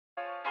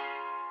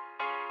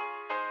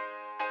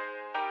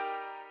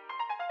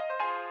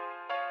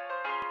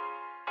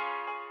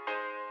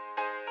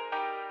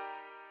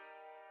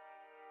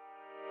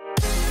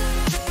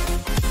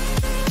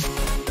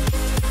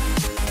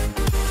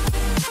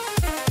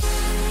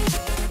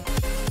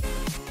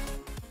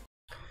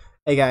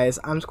Hey guys,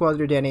 I'm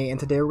SquadLeaderDani, and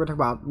today we're going to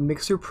talk about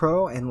Mixer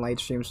Pro and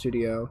Lightstream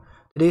Studio.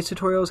 Today's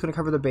tutorial is going to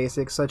cover the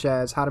basics, such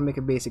as how to make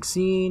a basic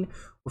scene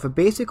with a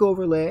basic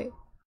overlay,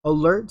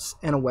 alerts,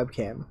 and a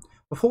webcam.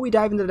 Before we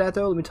dive into that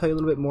though, let me tell you a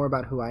little bit more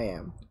about who I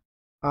am.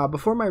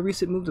 Before my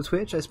recent move to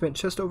Twitch, I spent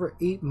just over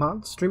 8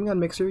 months streaming on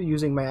Mixer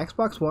using my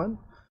Xbox One,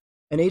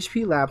 an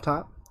HP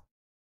laptop,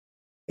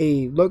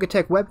 a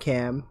Logitech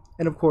webcam,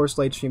 and of course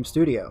Lightstream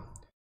Studio.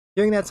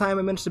 During that time,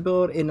 I managed to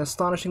build an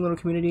astonishing little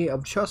community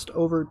of just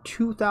over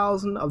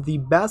 2,000 of the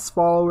best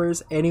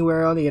followers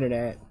anywhere on the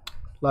internet.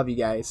 Love you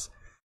guys.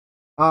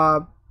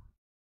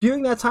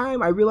 During that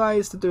time, I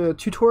realized that the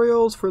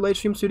tutorials for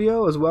Lightstream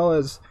Studio, as well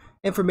as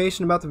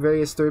information about the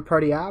various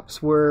third-party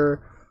apps,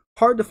 were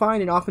hard to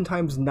find and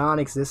oftentimes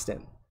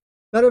non-existent.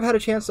 Now that I've had a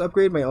chance to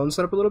upgrade my own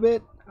setup a little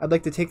bit, I'd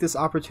like to take this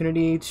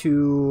opportunity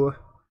to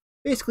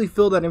basically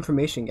fill that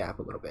information gap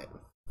a little bit.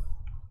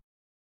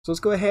 So let's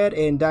go ahead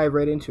and dive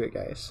right into it,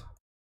 guys.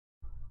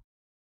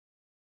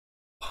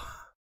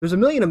 There's a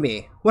million of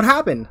me. What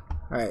happened?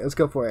 Alright, let's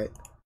go for it.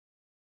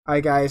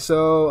 Alright guys,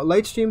 so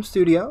Lightstream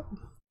Studio.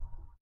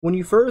 When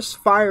you first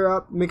fire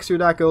up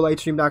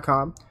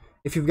mixer.go/lightstream.com,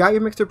 if you've got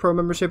your Mixer Pro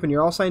membership and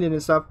you're all signed in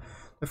and stuff,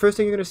 the first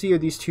thing you're going to see are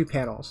these two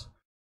panels.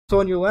 So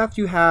on your left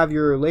you have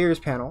your layers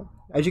panel.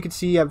 As you can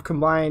see, I've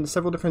combined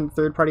several different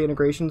third-party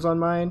integrations on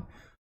mine.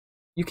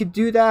 You could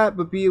do that,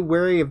 but be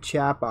wary of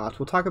chatbots.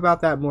 We'll talk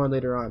about that more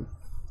later on.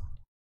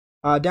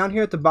 Down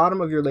here at the bottom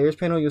of your layers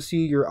panel, you'll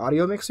see your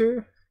audio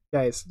mixer.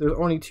 Guys, there's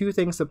only two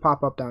things that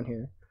pop up down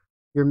here.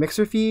 Your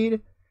mixer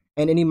feed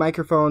and any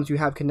microphones you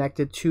have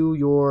connected to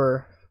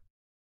your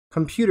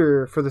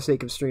computer for the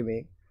sake of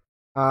streaming.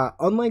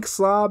 Unlike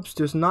slobs,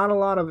 there's not a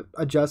lot of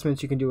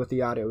adjustments you can do with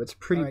the audio. It's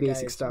pretty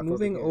basic stuff.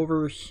 Moving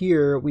over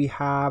here, we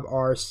have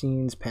our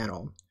scenes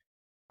panel.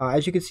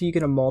 As you can see, you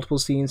can have multiple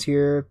scenes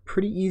here.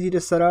 Pretty easy to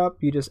set up.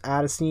 You just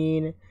add a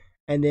scene,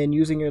 and then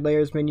using your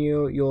layers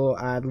menu, you'll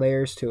add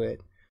layers to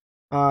it.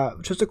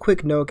 Just a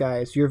quick note,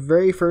 guys, your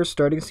very first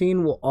starting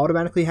scene will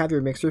automatically have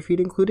your mixer feed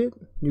included.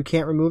 You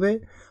can't remove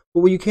it.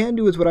 But what you can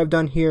do is what I've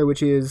done here,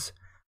 which is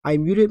I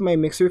muted my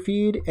mixer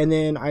feed and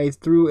then I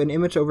threw an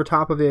image over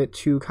top of it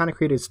to kind of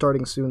create a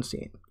starting soon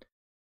scene.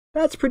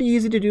 That's pretty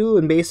easy to do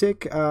in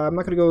basic. I'm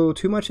not going to go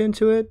too much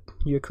into it.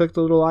 You click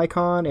the little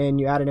icon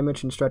and you add an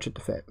image and stretch it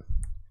to fit.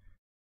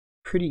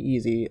 Pretty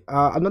easy.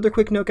 Another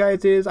quick note,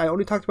 guys, is I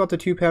only talked about the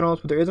two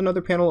panels, but there is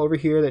another panel over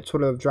here that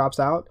sort of drops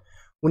out.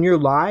 When you're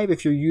live,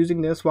 if you're using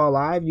this while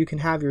live, you can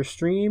have your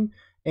stream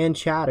and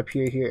chat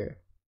appear here.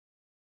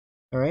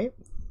 Alright,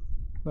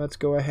 let's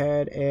go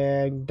ahead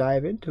and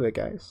dive into it,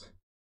 guys.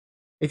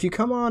 If you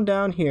come on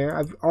down here,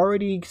 I've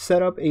already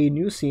set up a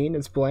new scene,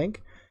 it's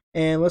blank,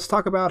 and let's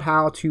talk about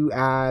how to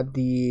add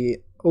the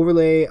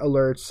overlay,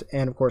 alerts,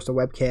 and of course the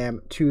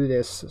webcam to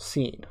this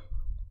scene.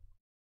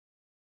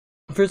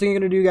 First thing you're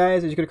going to do,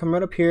 guys, is you're going to come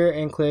right up here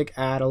and click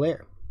add a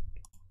layer.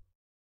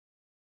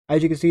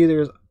 As you can see,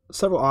 there's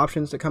several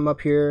options that come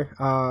up here.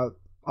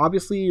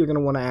 Obviously you're going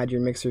to want to add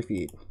your mixer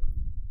feed.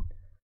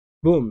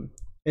 Boom.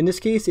 In this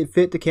case it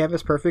fit the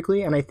canvas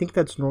perfectly, and I think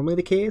that's normally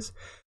the case,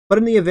 but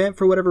in the event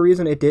for whatever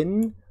reason it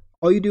didn't,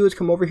 all you do is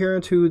come over here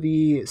into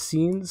the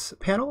scenes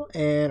panel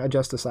and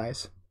adjust the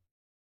size.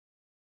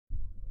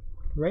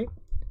 Right?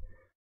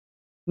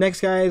 Next,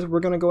 guys,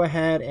 we're going to go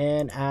ahead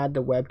and add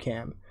the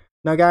webcam.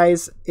 Now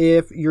guys,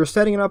 if you're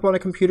setting it up on a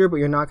computer but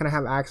you're not going to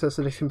have access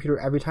to the computer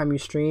every time you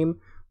stream,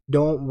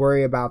 don't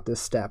worry about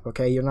this step,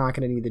 okay? You're not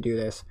going to need to do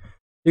this.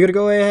 You're going to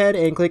go ahead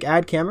and click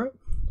add camera.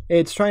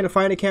 It's trying to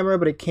find a camera,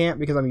 but it can't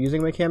because I'm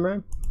using my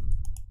camera.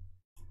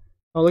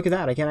 Oh, look at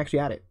that. I can't actually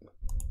add it.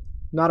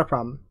 Not a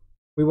problem.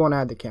 We won't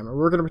add the camera.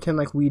 We're going to pretend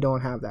like we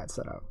don't have that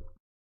set up.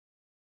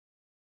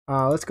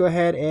 Let's go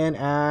ahead and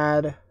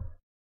add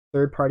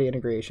third-party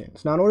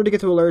integrations. Now, in order to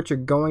get to alerts, you're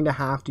going to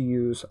have to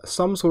use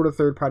some sort of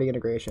third-party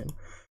integration.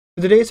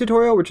 For today's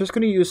tutorial, we're just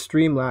going to use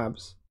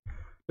Streamlabs.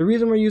 The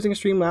reason we're using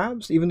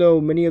Streamlabs, even though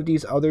many of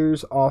these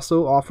others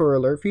also offer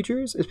alert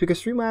features, is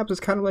because Streamlabs is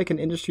kind of like an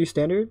industry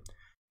standard.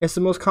 It's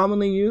the most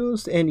commonly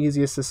used and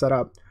easiest to set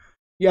up.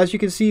 Yeah, as you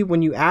can see,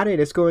 when you add it,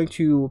 it's going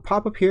to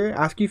pop up here,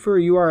 ask you for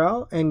a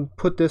URL, and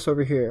put this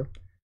over here.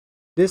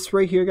 This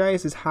right here,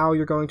 guys, is how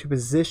you're going to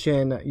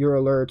position your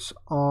alerts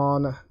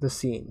on the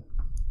scene.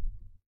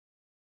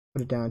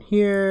 Put it down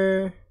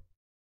here.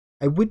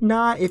 I would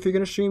not, if you're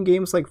going to stream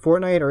games like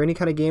Fortnite or any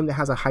kind of game that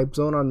has a hype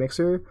zone on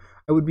Mixer,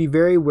 I would be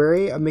very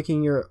wary of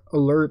making your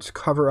alerts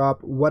cover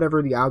up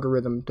whatever the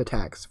algorithm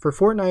detects. For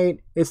Fortnite,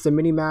 it's the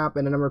mini-map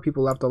and the number of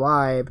people left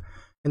alive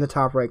in the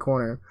top right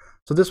corner.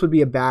 So this would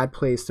be a bad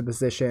place to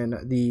position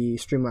the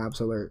Streamlabs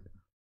alert.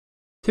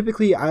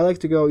 Typically, I like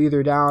to go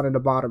either down in the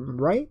bottom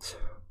right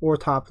or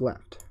top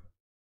left.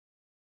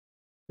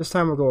 This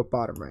time we'll go with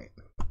bottom right.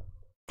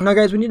 Now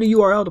guys, we need a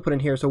URL to put in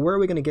here, so where are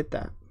we going to get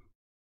that?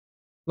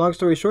 Long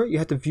story short, you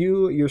have to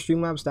view your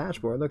Streamlabs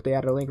dashboard. Look, they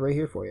added a link right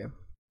here for you.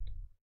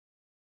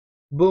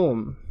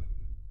 Boom.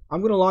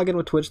 I'm going to log in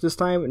with Twitch this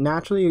time.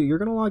 Naturally, you're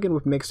going to log in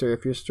with Mixer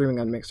if you're streaming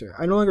on Mixer.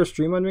 I no longer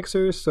stream on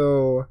Mixer,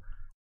 so I'm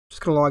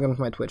just going to log in with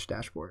my Twitch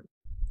dashboard.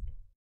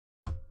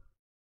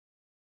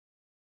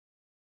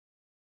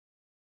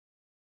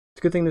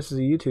 a good thing this is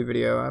a YouTube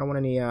video. I don't want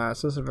any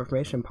sensitive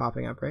information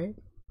popping up, right?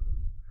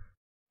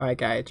 Alright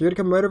guys, you're going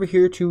to come right over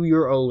here to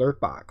your alert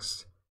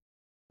box.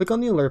 Click on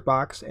the alert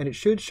box and it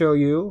should show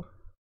you,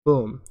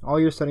 boom,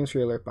 all your settings for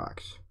your alert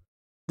box.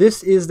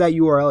 This is that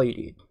URL you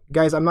need.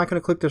 Guys, I'm not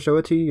going to click to show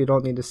it to you. You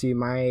don't need to see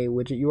my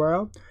widget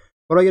URL.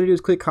 What I got to do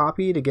is click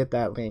copy to get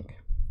that link.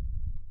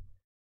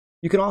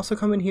 You can also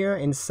come in here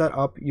and set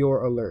up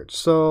your alerts.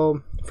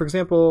 So, for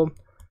example,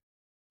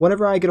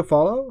 whenever I get a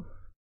follow,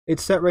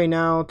 it's set right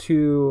now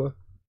to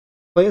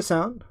play a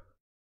sound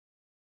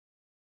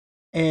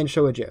and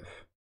show a GIF.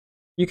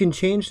 You can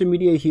change the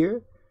media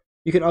here.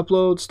 You can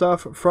upload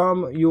stuff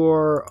from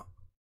your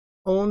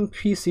own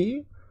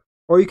PC,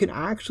 or you can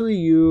actually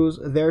use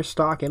their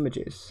stock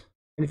images.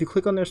 And if you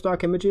click on their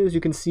stock images,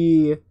 you can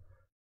see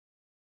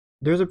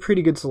there's a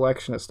pretty good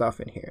selection of stuff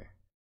in here.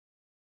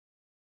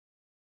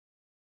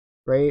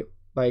 Right?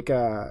 Like,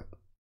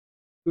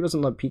 who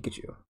doesn't love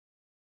Pikachu?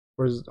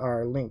 Where's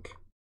our Link?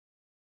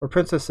 Or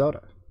Princess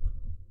Zelda?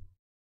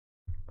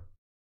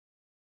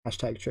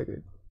 Hashtag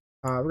triggered.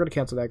 We're going to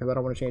cancel that because I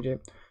don't want to change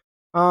it.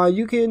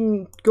 You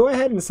can go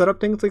ahead and set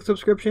up things like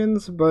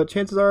subscriptions, but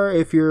chances are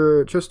if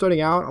you're just starting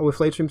out with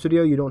Lightstream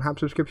Studio, you don't have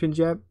subscriptions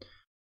yet.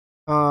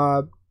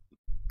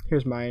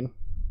 Here's mine.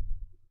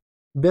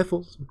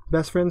 Biffles,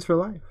 best friends for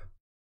life.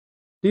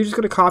 You're just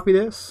going to copy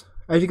this.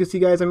 As you can see,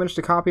 guys, I managed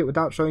to copy it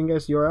without showing you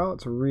guys the URL.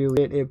 It's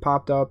really, it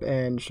popped up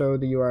and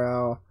showed the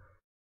URL.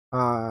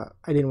 I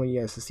didn't want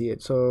you guys to see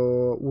it,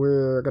 so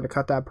we're going to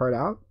cut that part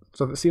out.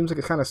 So if it seems like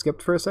it kind of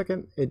skipped for a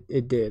second,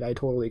 it did. I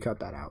totally cut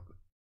that out.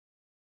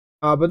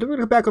 But then we're going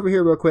to come back over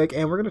here real quick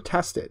and we're going to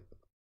test it.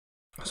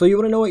 So you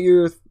want to know what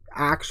your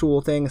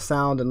actual things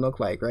sound and look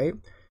like, right?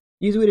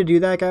 Easy way to do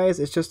that, guys,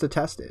 is just to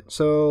test it.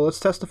 So let's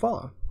test the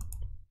follow.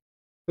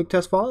 Click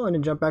test follow and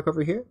then jump back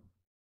over here.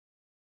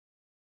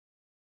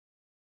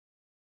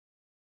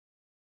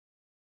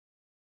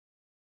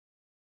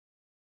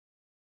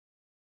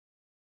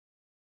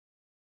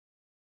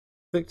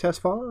 Click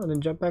test follow and then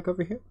jump back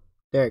over here.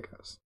 There it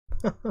goes.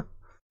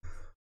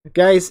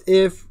 Guys,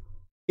 if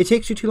it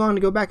takes you too long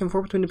to go back and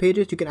forth between the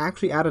pages, you can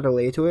actually add a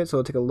delay to it, so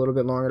it'll take a little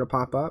bit longer to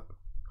pop up.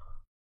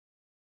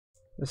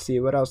 Let's see,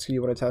 what else do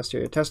you want to test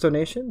here? Test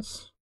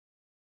donations.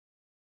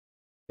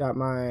 Got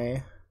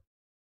my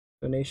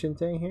donation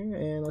thing here,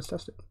 and let's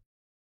test it.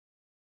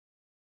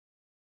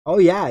 Oh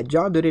yeah,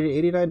 John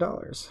donated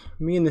 $89.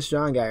 Me and this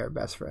John guy are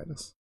best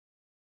friends.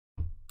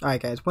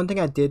 Alright guys, one thing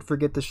I did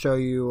forget to show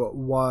you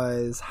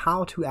was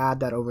how to add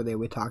that overlay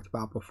we talked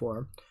about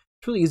before.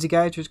 It's really easy,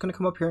 guys. You're just going to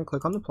come up here and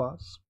click on the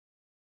plus.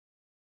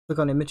 Click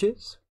on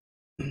images.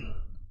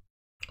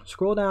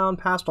 Scroll down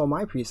past all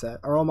my preset,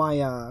 or all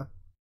my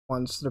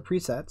ones, the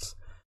presets.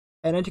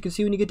 And as you can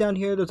see, when you get down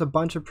here, there's a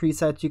bunch of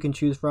presets you can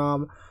choose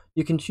from.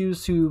 You can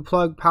choose to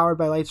plug Powered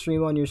by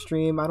Lightstream on your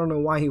stream. I don't know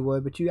why you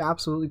would, but you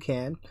absolutely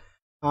can.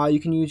 You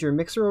can use your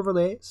mixer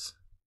overlays,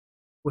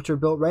 which are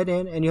built right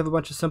in, and you have a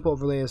bunch of simple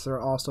overlays that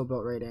are also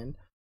built right in.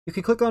 You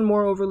can click on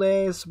more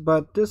overlays,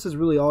 but this is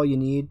really all you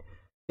need.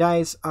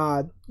 Guys,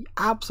 you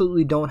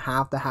absolutely don't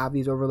have to have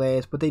these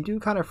overlays, but they do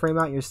kind of frame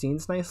out your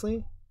scenes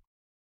nicely.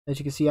 As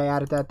you can see, I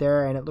added that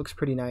there, and it looks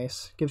pretty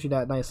nice. Gives you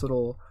that nice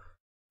little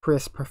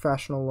crisp,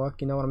 professional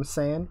look, you know what I'm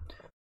saying?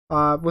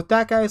 With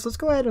that, guys, let's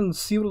go ahead and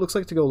see what it looks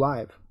like to go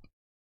live.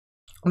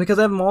 Because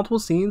I have multiple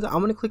scenes, I'm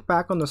going to click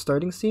back on the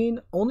starting scene,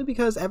 only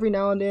because every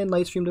now and then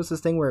Lightstream does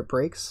this thing where it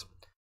breaks.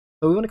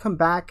 So we want to come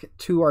back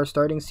to our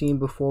starting scene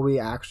before we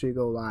actually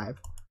go live.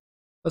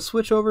 Let's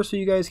switch over so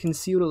you guys can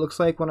see what it looks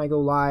like when I go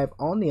live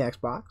on the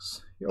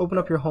Xbox. You open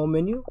up your home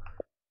menu,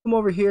 come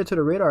over here to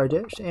the radar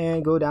dish,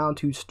 and go down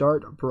to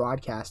Start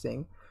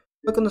Broadcasting.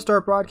 Click on the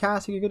Start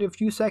Broadcasting, you get a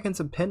few seconds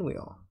of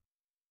pinwheel.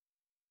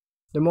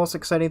 The most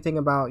exciting thing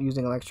about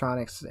using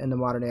electronics in the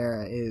modern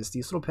era is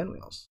these little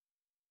pinwheels.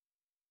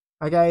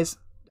 Alright guys,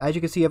 as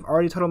you can see, I've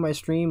already titled my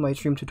stream,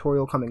 Lightstream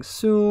tutorial coming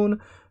soon.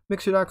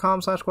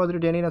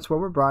 Mixer.com/SquadLeaderDani, that's where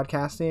we're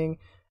broadcasting.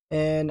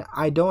 And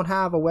I don't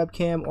have a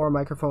webcam or a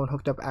microphone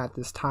hooked up at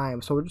this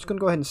time, so we're just going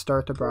to go ahead and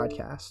start the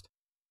broadcast.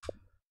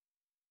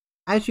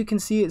 As you can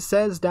see, it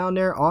says down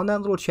there on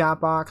that little chat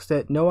box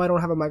that no, I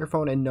don't have a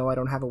microphone and no, I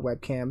don't have a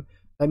webcam.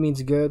 That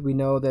means good. We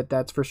know that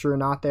that's for sure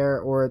not there,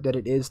 or that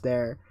it is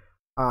there.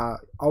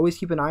 Always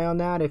keep an eye on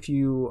that if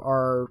you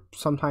are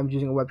sometimes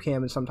using a webcam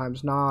and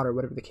sometimes not, or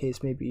whatever the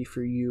case may be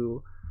for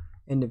you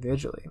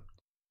individually.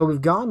 So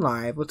we've gone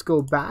live. Let's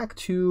go back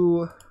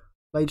to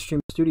Lightstream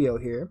Studio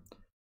here.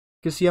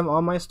 You can see I'm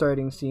on my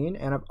starting scene,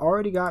 and I've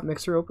already got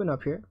Mixer open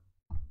up here.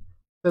 It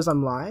says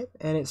I'm live,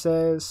 and it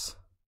says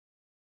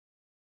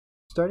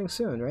starting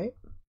soon, right?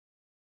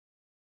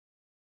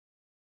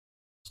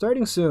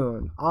 Starting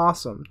soon.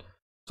 Awesome.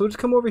 So just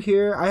come over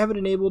here. I have it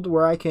enabled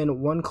where I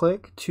can one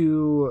click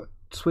to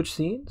switch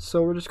scenes.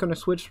 So we're just going to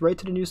switch right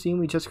to the new scene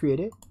we just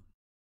created.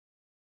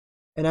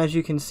 And as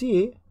you can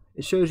see,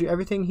 it shows you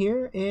everything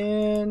here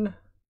in...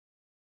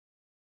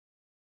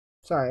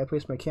 Sorry, I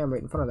placed my camera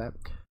right in front of that.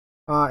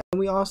 And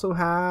we also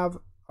have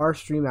our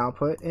stream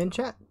output and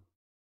chat.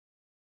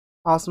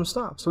 Awesome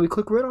stuff. So we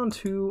click right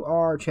onto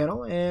our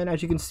channel, and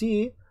as you can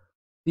see,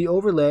 the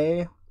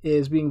overlay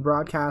is being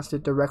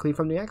broadcasted directly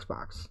from the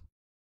Xbox.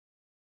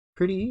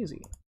 Pretty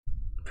easy.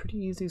 Pretty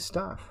easy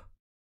stuff.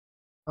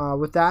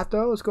 With that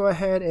though, let's go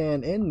ahead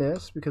and end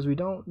this because we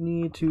don't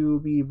need to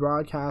be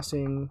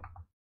broadcasting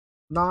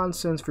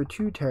nonsense for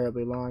too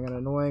terribly long and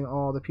annoying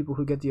all the people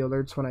who get the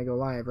alerts when I go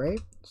live, right?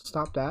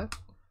 Stop that.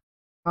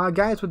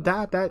 Guys, with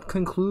that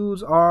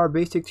concludes our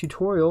basic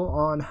tutorial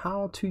on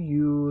how to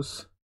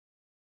use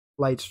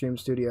Lightstream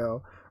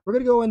Studio. We're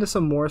going to go into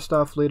some more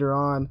stuff later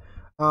on,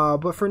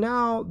 but for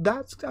now,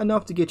 that's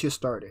enough to get you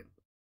started.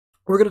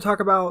 We're going to talk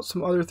about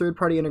some other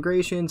third-party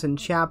integrations and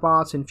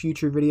chatbots in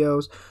future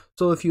videos.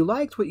 So if you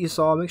liked what you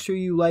saw, make sure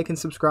you like and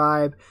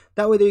subscribe.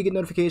 That way you get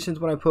notifications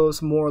when I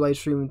post more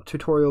Lightstream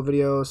tutorial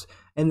videos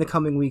in the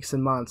coming weeks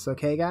and months.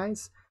 Okay,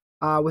 guys?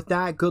 With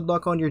that, good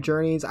luck on your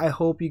journeys. I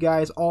hope you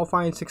guys all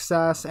find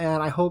success,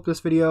 and I hope this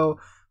video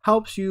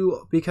helps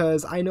you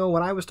because I know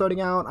when I was starting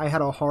out, I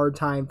had a hard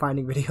time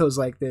finding videos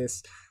like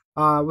this.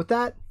 With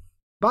that,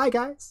 bye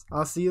guys.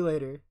 I'll see you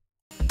later.